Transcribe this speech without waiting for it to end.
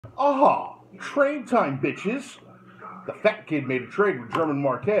Aha! Trade time, bitches! The fat kid made a trade with German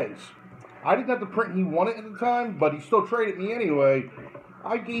Marquez. I didn't have the print he wanted at the time, but he still traded me anyway.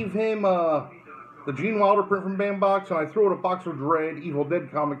 I gave him the Gene Wilder print from Bandbox, and I threw in a box of Dread Evil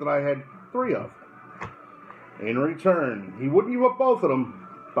Dead comic that I had 3 of. In return, he wouldn't give up both of them,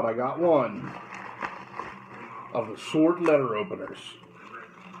 but I got one of the Sword letter openers.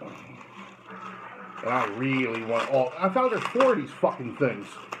 And I really want all. I found there's 4 of these fucking things.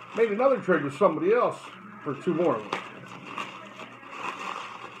 Made another trade with somebody else for 2 more of them.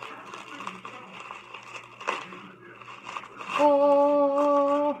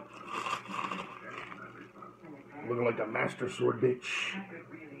 Oh, looking like a Master Sword bitch.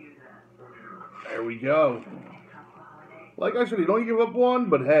 There we go. Like I said, you don't give up one,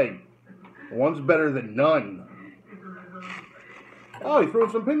 but hey, one's better than none. Oh, he threw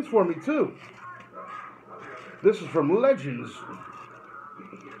in some pins for me too. This is from Legends.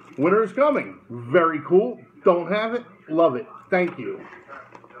 Winter is coming. Very cool. Don't have it. Love it. Thank you.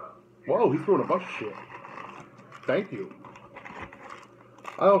 Whoa, he threw in a bunch of shit. Thank you.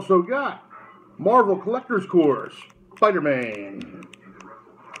 I also got Marvel Collector's Course. Spider-Man.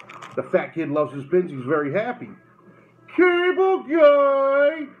 The fat kid loves his pins. He's very happy. Cable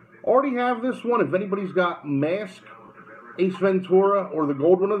Guy. Already have this one. If anybody's got Mask, Ace Ventura, or the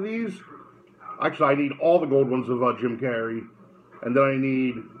gold one of these. Actually, I need all the gold ones of Jim Carrey. And then I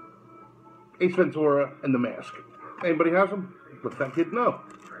need Ace Ventura and the Mask. Anybody has them? Let that kid know.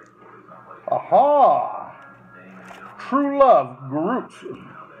 Aha! True Love, Groot.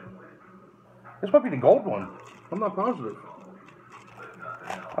 This might be the gold one. I'm not positive.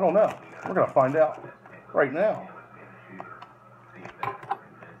 I don't know. We're going to find out right now.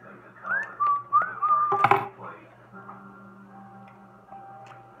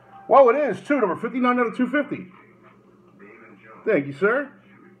 Well, it is, too. Number 59 out of 250. Thank you, sir.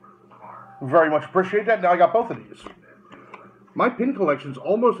 Very much appreciate that. Now I got both of these. My pin collection's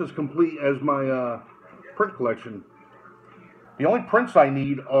almost as complete as my print collection. The only prints I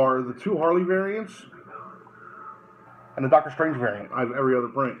need are the 2 Harley variants and the Doctor Strange variant. I have every other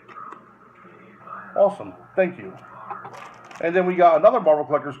print. Awesome. Thank you. And then we got another Marvel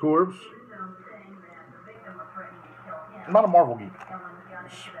Collector's Corpse. I'm not a Marvel geek.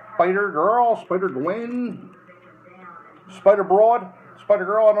 Spider-Girl, Spider-Gwen, Spider-Broad,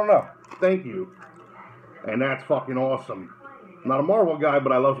 Spider-Girl, I don't know. Thank you. And that's fucking awesome. I'm not a Marvel guy,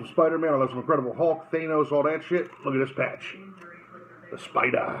 but I love some Spider-Man, I love some Incredible Hulk, Thanos, all that shit. Look at this patch. The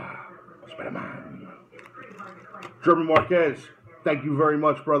Spider-Man. German Marquez, thank you very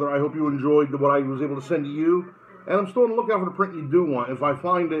much, brother. I hope you enjoyed what I was able to send to you. And I'm still on the lookout for the print you do want. If I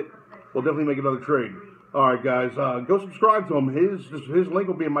find it, we'll definitely make another trade. Alright, guys, go subscribe to him. His link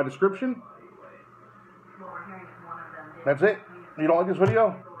will be in my description. That's it. You don't like this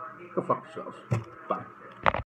video? Go fuck yourselves. Bye.